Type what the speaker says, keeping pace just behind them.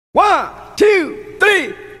2,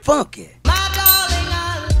 3, funky.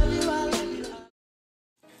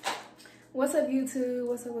 What's up, YouTube?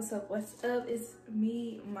 What's up, what's up, what's up? It's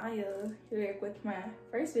me, Maya, here with my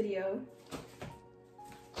first video.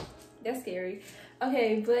 That's scary.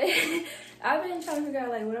 Okay, but I've been trying to figure out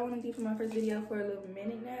like what I want to do for my first video for a little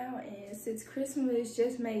minute now, and since Christmas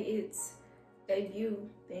just made its debut,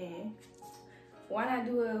 then why not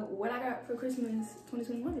do a what I got for Christmas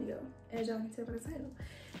 2021 video, as y'all can tell by the title.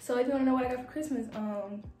 So if you want to know what I got for Christmas,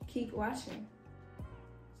 keep watching.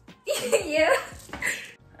 Yeah.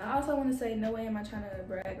 I also want to say, no way am I trying to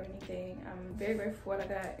brag or anything. I'm very grateful for what I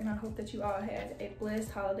got, and I hope that you all had a blessed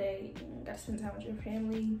holiday and got to spend time with your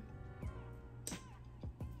family.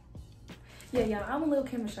 Yeah, y'all, I'm a little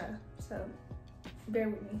camera shy, so bear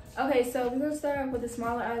with me. Okay, so we're gonna start off with the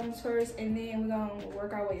smaller items first, and then we're gonna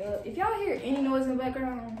work our way up. If y'all hear any noise in the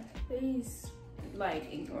background, please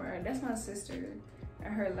like ignore her. That's my sister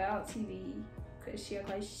and her loud TV, cause she act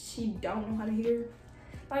like she don't know how to hear.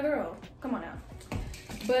 Like, girl, come on now.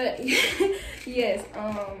 But yes,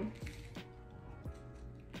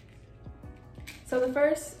 so the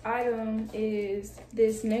first item is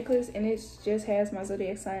this necklace, and it just has my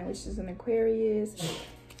zodiac sign, which is an Aquarius.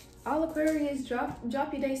 All Aquarius, drop your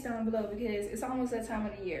dates down below because it's almost that time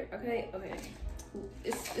of the year. Okay.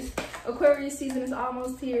 It's Aquarius season is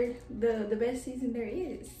almost here. The best season there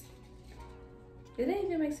is. Did that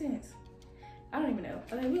even make sense? I don't even know.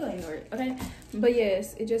 Okay, we're gonna ignore it. Okay, but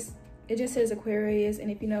yes, it just says Aquarius,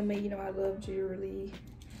 and if you know me, you know I love jewelry.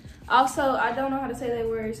 Also, I don't know how to say that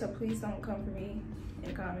word, so please don't come for me in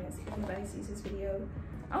the comments if anybody sees this video.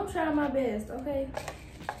 I'm trying my best, okay?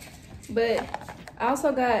 But I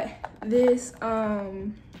also got this, what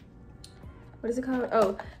is it called?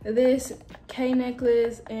 Oh, this K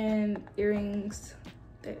necklace and earrings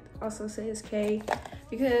that also says K,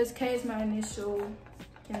 because K is my initial,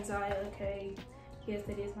 Kenzaya K. Yes,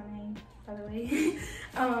 that is my name, by the way.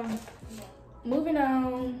 Moving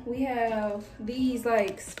on, we have these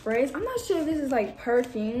like sprays. I'm not sure if this is like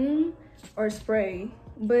perfume or spray,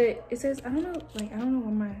 but it says, I don't know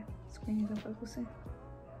why my screen isn't focusing.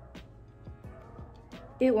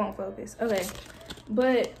 It won't focus. Okay,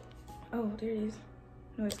 but oh, there it is.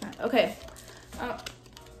 No, it's not. Okay.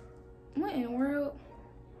 What in the world?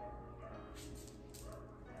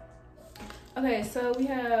 Okay, so we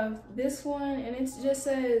have this one, and it just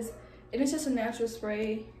says, and it's just a natural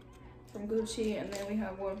spray from Gucci, and then we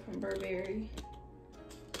have one from Burberry.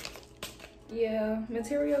 Yeah,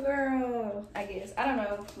 material girl, I guess. I don't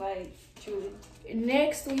know, like, truly.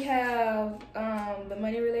 Next, we have the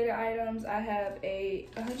money-related items. I have a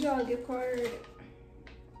 $100 gift card.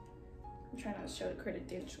 I'm trying not to show the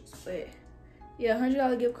credentials, but yeah,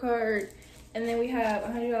 $100 gift card. And then we have a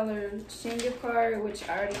 $100 Shein gift card, which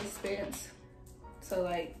I already spent. So,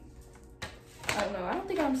 like, I don't know. I don't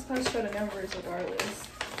think I'm supposed to show the numbers regardless.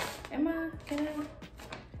 Am I? Can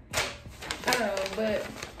I? I don't know, but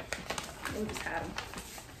we'll just have them.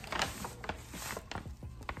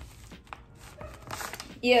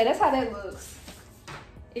 Yeah, that's how that looks.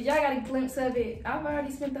 If y'all got a glimpse of it, I've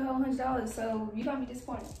already spent the whole $100, so you're gonna be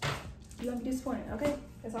disappointed. You're gonna be disappointed, okay?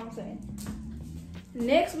 That's all I'm saying.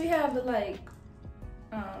 Next, we have the, like,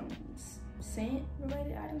 scent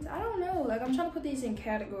related items. I don't know, like, I'm trying to put these in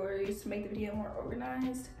categories to make the video more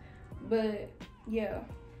organized, but yeah,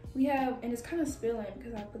 we have, and it's kind of spilling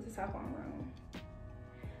because I put the top on wrong.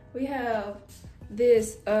 We have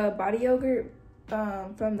this body yogurt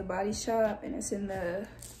from the Body Shop, and it's in the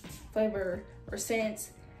flavor or scent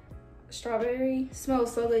strawberry.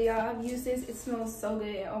 Smells so good, y'all. I've used this. It smells so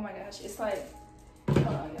good. Oh my gosh, it's like, hold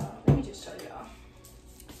on, y'all, let me just show y'all.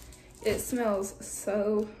 It smells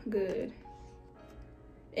so good.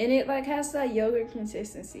 And it like has that yogurt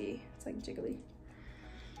consistency. It's like jiggly.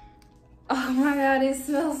 Oh my god, it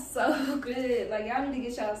smells so good. Like, y'all need to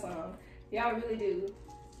get y'all some. Y'all really do.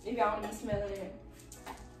 If y'all want to be smelling it.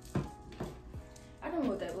 I don't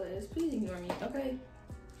know what that was. Please ignore me, okay?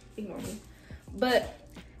 Ignore me. But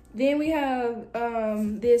then we have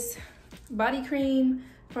this body cream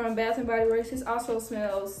from Bath and Body Works. This also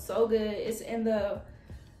smells so good. It's in the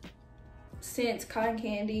scent cotton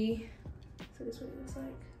candy. So this is what it looks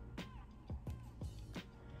like.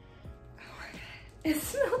 Oh my god.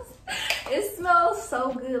 It smells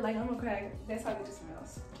so good. Like, I'm gonna cry. That's how good it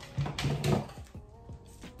smells.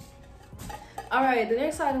 All right, the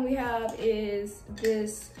next item we have is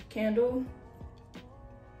this candle.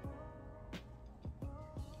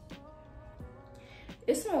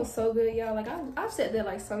 It smells so good, y'all. Like, I've said that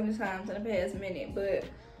like so many times in the past minute, but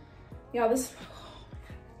y'all, this,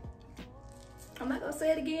 I'm not gonna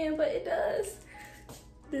say it again, but it does.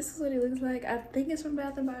 This is what it looks like. I think it's from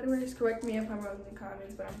Bath & Body Works. Correct me if I'm wrong in the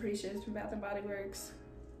comments, but I'm pretty sure it's from Bath & Body Works.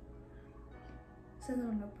 It says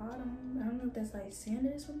on the bottom. I don't know if that's like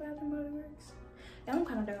Sanders from Bath & Body Works. Yeah, I'm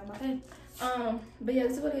kind of down about that. But yeah,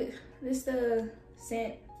 this is what this is the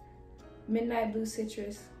scent Midnight Blue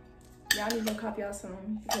Citrus. Y'all need to go copy y'all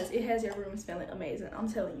some because it has your room smelling amazing. I'm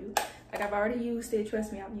telling you. Like, I've already used it.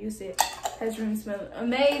 Trust me, I've used it. It has room smelling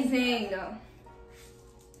amazing.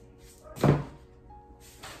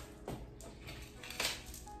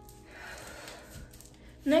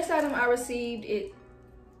 Next item I received is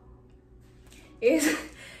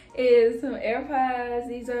some AirPods.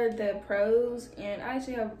 These are the Pros, and I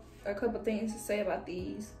actually have a couple things to say about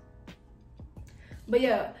these. But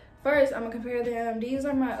yeah, first I'm gonna compare them. These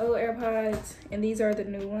are my old AirPods, and these are the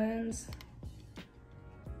new ones.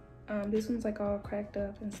 This one's like all cracked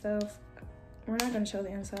up and stuff. We're not gonna show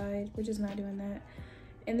the inside. We're just not doing that.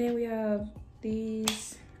 And then we have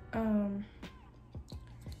these. Do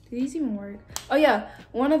these even work? Oh yeah,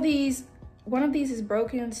 one of these is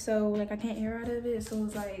broken, so like I can't hear out of it. So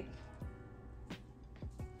it's like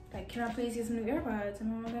can I please get some new AirPods?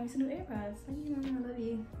 And I got me some new AirPods. Thank you, Mama, I love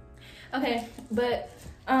you. Okay, but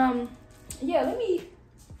yeah,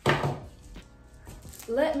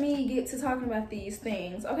 let me get to talking about these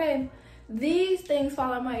things. Okay, these things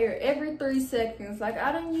fall out my ear every 3 seconds. Like,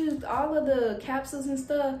 I done used all of the capsules and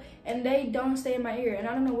stuff, and they don't stay in my ear, and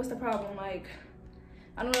I don't know what's the problem. Like,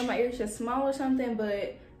 I don't know if my ear's just small or something,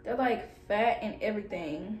 but they're like fat and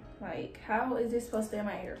everything. Like, how is this supposed to stay in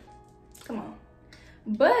my ear? Come on.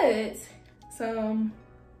 But some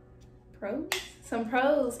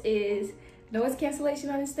pros is noise cancellation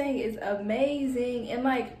on this thing is amazing. And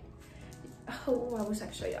like, oh, I wish I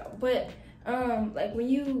could show y'all. But like when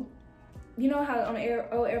you know how on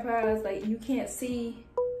old AirPods, like you can't see,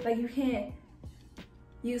 like you can't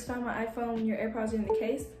use Find My iPhone when your AirPods are in the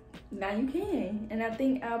case. Now you can. And I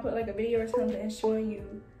think I'll put like a video or something showing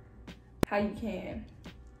you how you can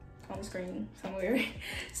on the screen somewhere.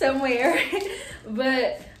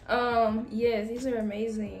 But yes, these are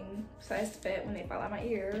amazing. Besides the fact when they fall out my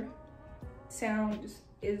ear, sound just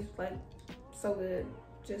is like so good.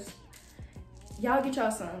 Just y'all get y'all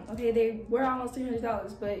some, okay? We're almost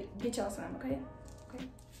 $300, but get y'all some, okay?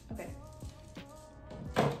 Okay.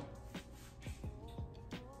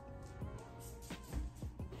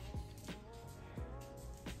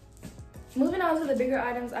 Moving on to the bigger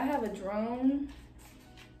items, I have a drone.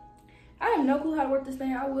 I have no clue how to work this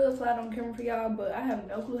thing. I will fly it on camera for y'all, but I have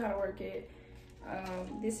no clue how to work it.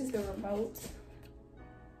 This is the remote.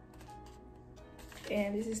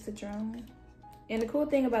 And this is the drone. And the cool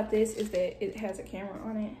thing about this is that it has a camera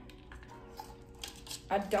on it.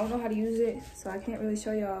 I don't know how to use it, so I can't really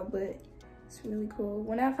show y'all, but it's really cool.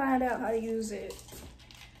 When I find out how to use it,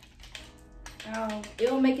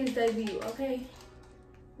 it'll make its debut, okay?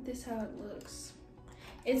 This is how it looks.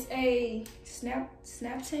 It's a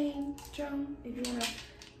Snapchat drone. If you wanna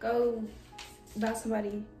go buy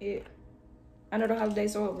somebody it. I know the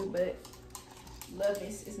holidays are over, but love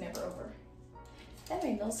this is never over. That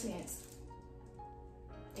made no sense.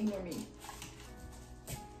 Ignore me.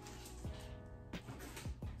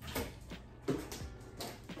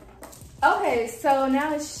 Okay, so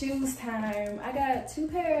now it's shoes time. I got 2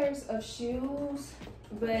 pairs of shoes,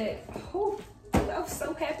 but I was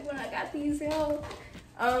so happy when I got these, y'all.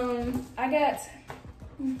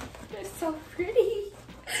 They're so pretty.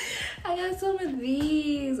 I got some of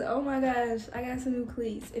these. Oh my gosh, I got some new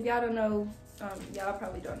cleats. If y'all don't know, y'all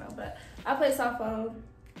probably don't know, but I play softball.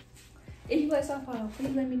 If you play softball,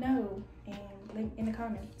 please let me know and in the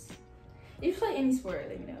comments. If you play any sport,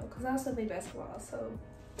 let me know, because I also play basketball, so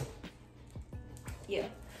yeah.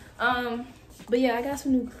 But yeah, I got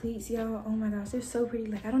some new cleats, y'all. Oh my gosh, they're so pretty.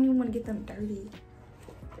 Like, I don't even want to get them dirty.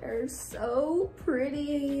 They're so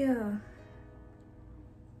pretty. Oh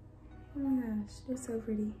my gosh, they're so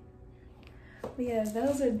pretty. But yeah,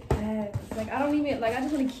 those are bags. Like, I don't even, like, I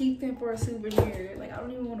just want to keep them for a souvenir. Like, I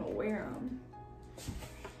don't even want to wear them.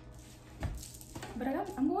 But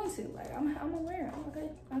I'm going to. Like, I'm gonna wear them.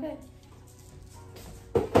 Okay.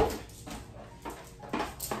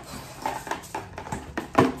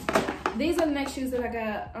 These are the next shoes that I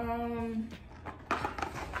got.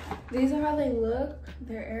 These are how they look.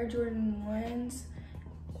 They're Air Jordan 1s.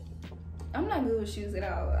 I'm not good with shoes at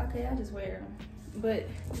all. Okay, I just wear them. But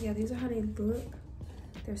yeah, these are how they look.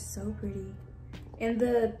 They're so pretty. And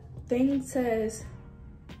the thing says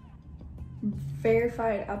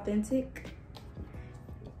verified authentic.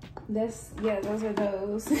 Those are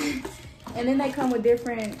those. And then they come with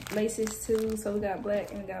different laces too. So we got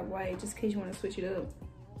black and we got white, just in case you want to switch it up.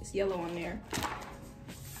 It's yellow on there.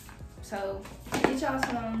 So get y'all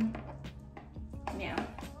some now.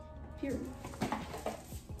 Period.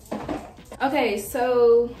 Okay,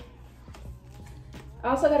 so I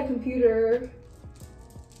also got a computer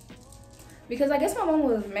because I guess my mom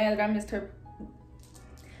was mad that I missed her.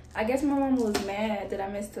 I guess my mom was mad that I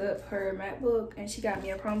messed up her MacBook and she got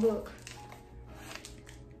me a Chromebook.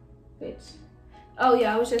 Bitch. Oh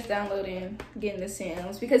yeah, I was just downloading, getting the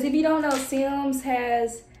Sims, because if you don't know, Sims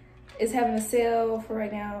is having a sale for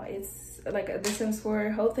right now. It's like the Sims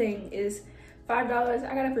 4 whole thing is $5.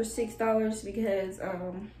 I got it for $6 because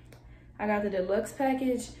I got the deluxe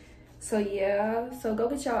package. So yeah, so go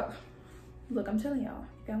get y'all. Look, I'm telling y'all,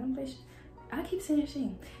 if y'all wanna play, I keep saying shit.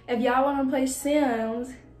 If y'all wanna play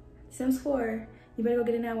Sims 4, you better go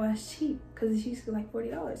get it now while it's cheap, because it's usually like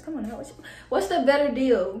 $40. Come on now, what's the better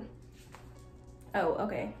deal? Oh,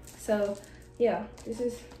 okay. So yeah, this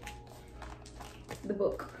is the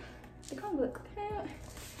book. The Chromebook.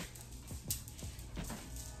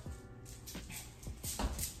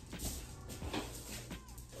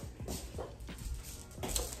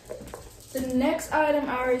 The next item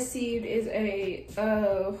I received is a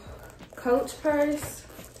Coach purse.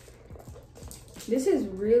 This is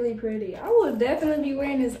really pretty. I would definitely be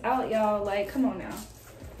wearing this out, y'all. Like, come on now.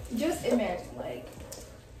 Just imagine, like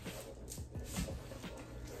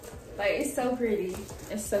it's so pretty.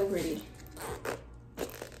 It's so pretty.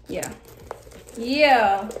 Yeah.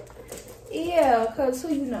 Yeah. Yeah, cause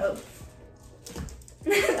who you know?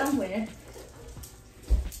 I'm winning.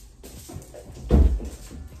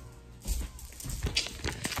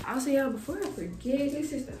 Also, y'all, before I forget,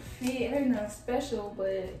 this is the fit. It ain't nothing special,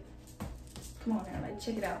 but come on now, like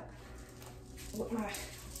check it out. With my,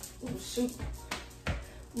 oh shoot,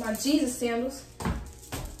 my Jesus sandals.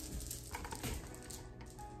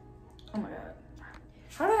 Oh my God,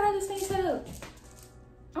 how did I have this thing set up?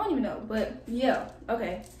 I don't even know, but yeah,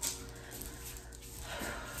 okay.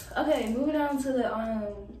 Okay, moving on to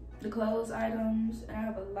the clothes items. I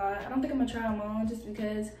have a lot. I don't think I'm gonna try them on just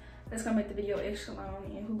because that's gonna make the video extra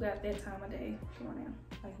long, and who got that time of day? Come on now.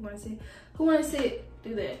 Like, who wanna sit?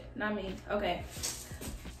 Do that, not me. Okay.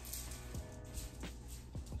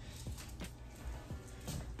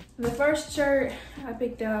 The first shirt I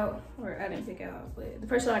picked out, or I didn't pick out, but the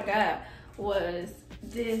first shirt I got was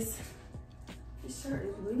this. This shirt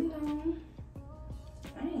is really long.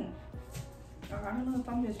 Dang. Or I don't know if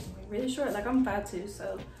I'm just really short, like I'm 5'2",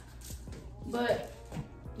 so. But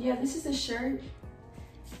yeah, this is the shirt.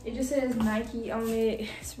 It just says Nike on it.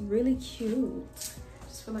 It's really cute.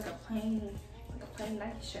 Just for like a plain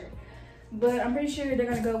Nike shirt. But I'm pretty sure they're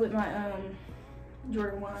gonna go with my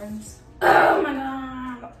Jordan 1s. Oh my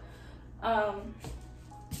God.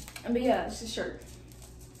 But yeah, it's a shirt.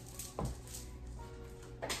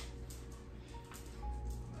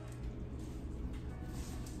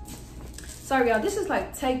 Sorry y'all, this is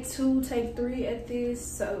like take 2, take 3 at this,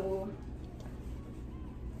 so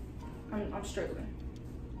I'm struggling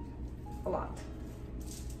a lot.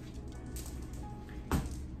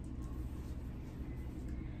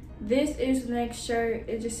 This is the next shirt.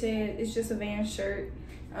 It just said it's just a Vans shirt.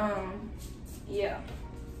 Yeah,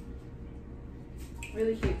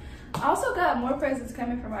 really cute. I also got more presents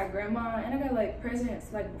coming from my grandma, and I got like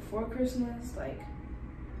presents like before Christmas, like,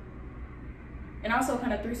 and also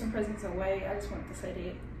kind of threw some presents away. I just wanted to say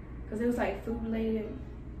that because it was like food related,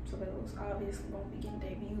 so it was obviously won't be getting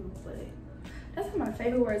debuted, but that's my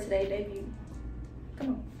favorite word today, debut. Come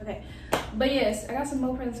on, okay. But yes, I got some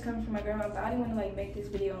more presents coming from my grandma, but I didn't want to like make this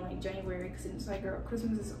video in like January because it's like, girl,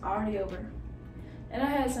 Christmas is already over. And I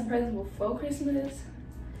had some presents before Christmas,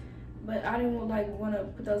 but I didn't want to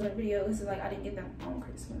put those in a video. This is like I didn't get them on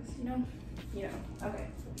Christmas, you know? Yeah, okay.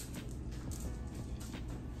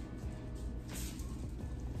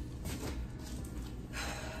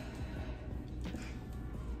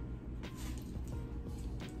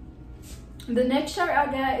 The next shirt I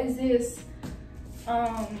got is this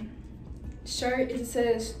shirt. It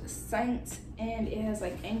says Saints and it has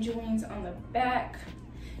like angel wings on the back.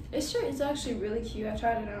 This shirt is actually really cute. I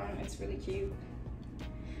tried it on. It's really cute.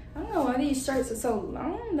 I don't know why these shirts are so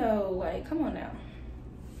long though. Like, come on now.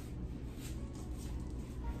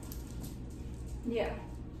 Yeah.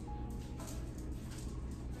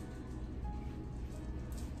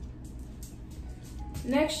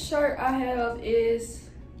 Next shirt I have is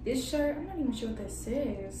this shirt. I'm not even sure what that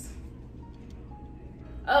says.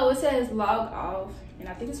 Oh, it says log off, and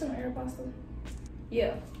I think it's from airpods.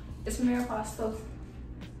 Yeah, it's from airpods.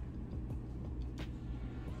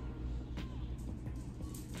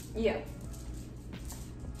 Yeah.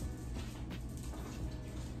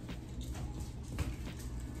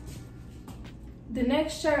 The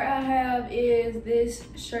next shirt I have is this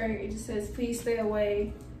shirt. It just says, please stay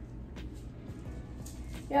away.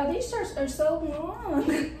 Yeah, these shirts are so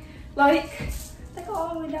long. Like, they go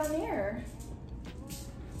all the way down there.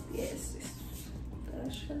 Yes, this is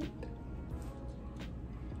the shirt.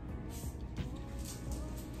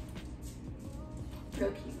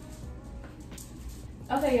 Real cute.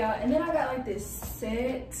 Okay, y'all, and then I got like this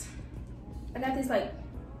set. I got this like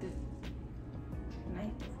the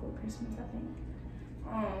night before Christmas, I think.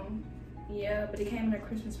 Yeah, but it came in a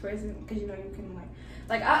Christmas present because you know you can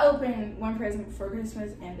like I opened one present before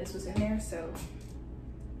Christmas and this was in there, so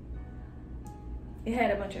it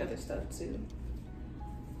had a bunch of other stuff too.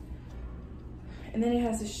 And then it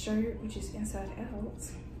has this shirt which is inside out.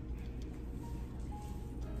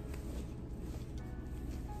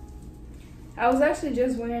 I was actually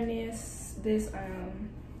just wearing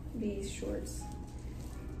these shorts,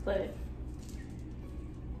 but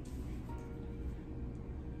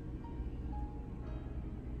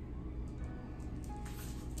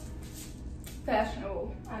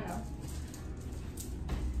fashionable, I know.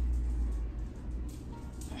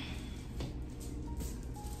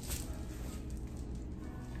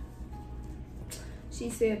 She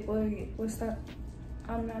said, boy, what's that?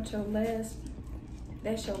 I'm not your last,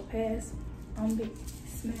 that's your past. I'm big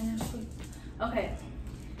smash. Okay,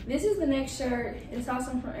 this is the next shirt. It's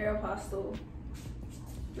also from Aeropostale.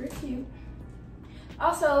 Very cute.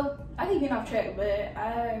 Also, I keep getting off track, but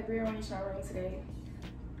I rearranged my room today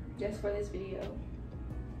just for this video.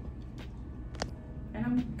 And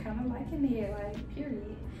I'm kind of liking it, like,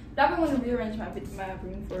 period. But I've been wanting to rearrange my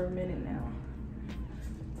room for a minute now.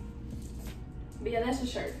 But yeah, that's the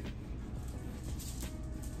shirt.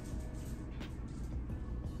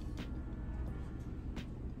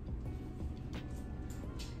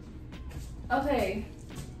 Okay,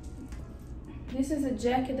 this is a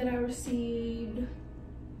jacket that I received.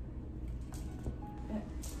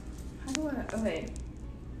 How do I, okay.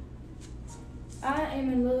 I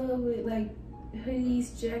am in love with like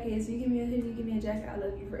hoodies, jackets. You give me a hoodie, give me a jacket, I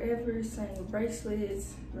love you forever. Same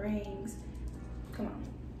bracelets, rings, come on.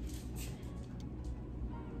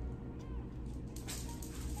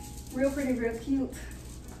 Real pretty, real cute.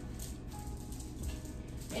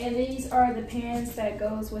 And these are the pants that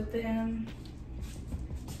goes with them.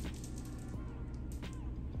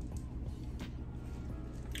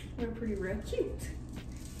 Real pretty, real cute.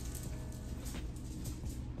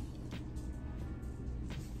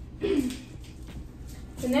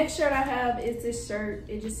 The next shirt I have is this shirt.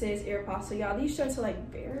 It just says Airpods. Y'all, these shirts are like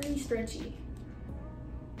very stretchy.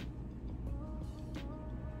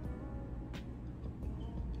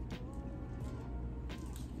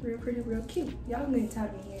 Real pretty, real cute. Y'all gonna be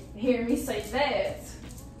tired of me hearing me say that.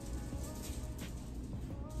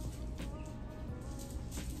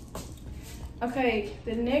 Okay,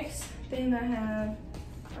 the next thing I have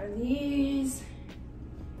are these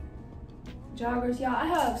joggers. Y'all, I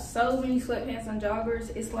have so many sweatpants on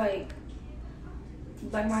joggers. It's like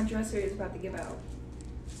my dresser is about to give out.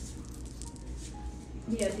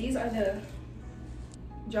 Yeah, these are the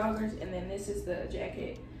joggers, and then this is the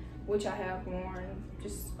jacket, which I have worn.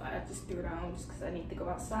 I just threw it on just because I need to go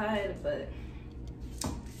outside, but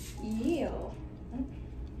yeah.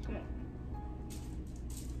 Come on.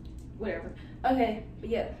 Whatever. Okay, but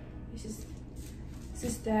yeah, this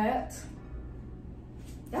is that.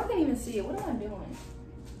 Y'all can't even see it. What am I doing?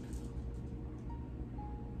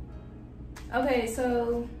 Okay,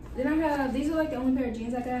 so then I have, these are like the only pair of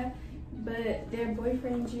jeans I got, but they're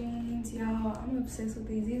boyfriend jeans, y'all. I'm obsessed with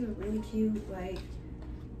these. These are really cute. Like,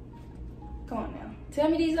 come on now. Tell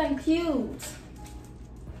me these aren't cute.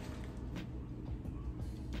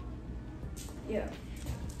 Yeah.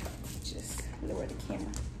 Just lower the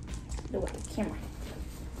camera. Lower the camera.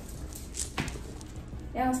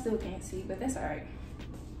 Y'all still can't see, but that's alright.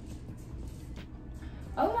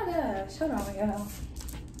 Oh my gosh. Hold on, y'all.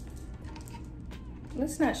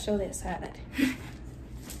 Let's not show that side.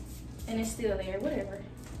 And it's still there. Whatever.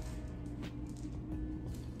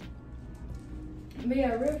 But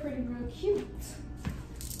yeah, real pretty, real cute.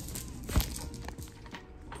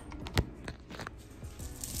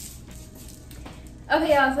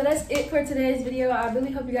 Okay, y'all, so that's it for today's video. I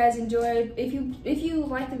really hope you guys enjoyed. If you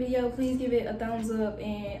liked the video, please give it a thumbs up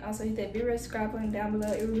and also hit that big red subscribe button down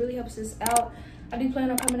below. It really helps us out. I do plan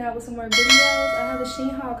on coming out with some more videos. I have a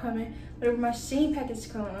Shein haul coming. Whenever my Shein package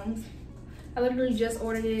comes, I literally just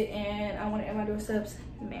ordered it and I want it at my doorsteps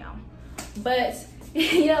now. But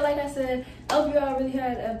yeah, like I said, I hope you all really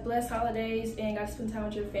had a blessed holidays and got to spend time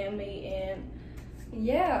with your family. And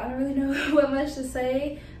yeah, I don't really know what much to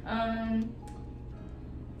say.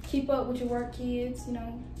 keep up with your work, kids. You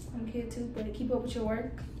know, I'm a kid too, but keep up with your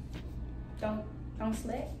work. Don't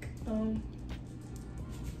slack.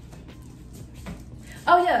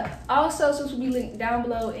 Oh yeah, all socials will be linked down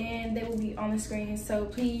below and they will be on the screen, so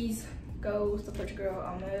please go support your girl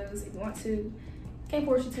on those if you want to. Can't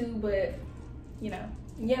force you to, but you know.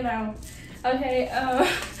 Okay,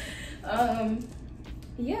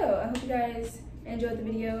 yeah, I hope you guys enjoyed the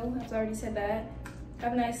video. I've already said that.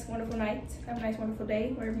 Have a nice, wonderful night. Have a nice, wonderful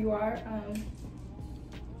day, wherever you are.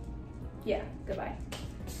 Yeah, goodbye.